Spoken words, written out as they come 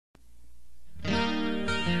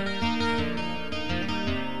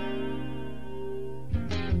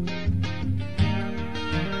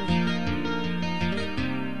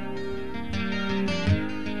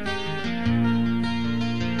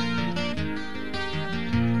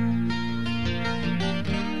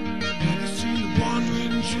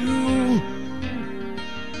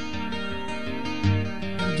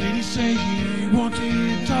wanted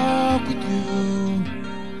to talk with you.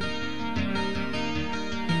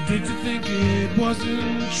 And did you think it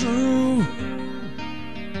wasn't true?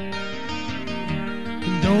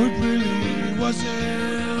 And though it really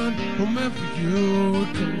wasn't meant for you, it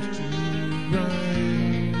comes to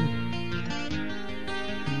rain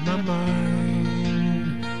in my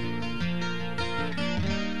mind.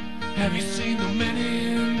 Have you seen the Men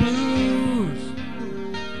in Blues?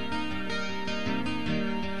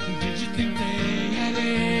 Did you think they had a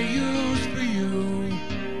use for you?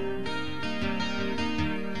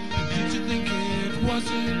 Did you think it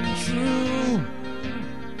wasn't true?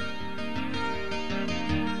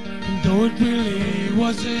 And though it really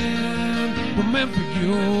wasn't meant for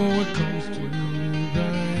you, it comes to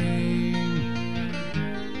rain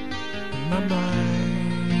in my mind.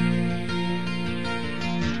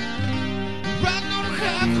 Riding on the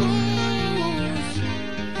high course,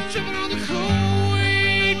 tripping on the cold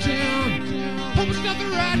way down. Hope it's not the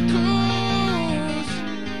right course.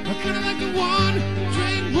 I kinda like the one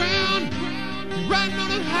train round. Riding on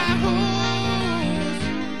a high horse,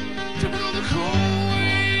 tripping on the cold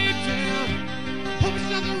way down. Hope it's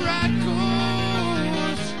not the right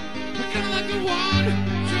course. I kinda like the one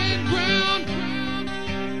train round.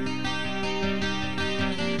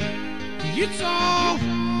 It's all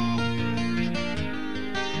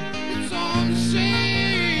the same.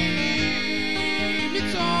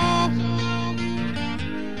 It's all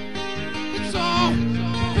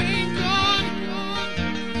pain gone.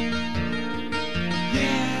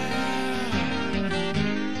 Yeah,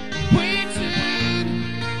 waiting,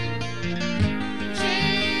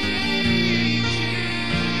 changing.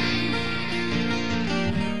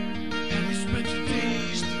 Have you spent your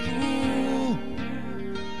days the fool?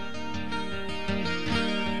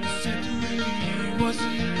 Said there really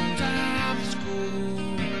wasn't time for school.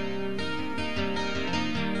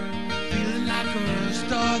 Feeling like a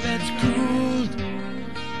star that's cooled.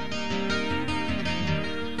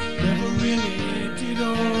 Never really did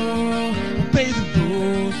obey the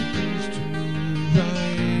rules. It comes to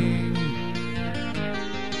rain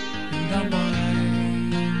in our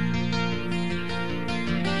mind.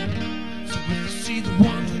 So if you see the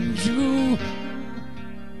one in you,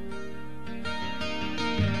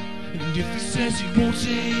 and if he says he won't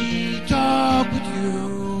say talk with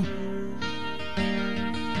you,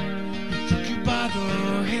 he took you by the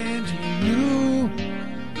hand, he knew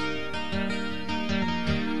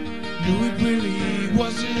it really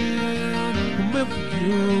wasn't meant for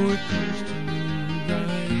you. It comes to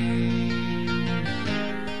rain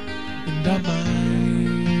in our mind.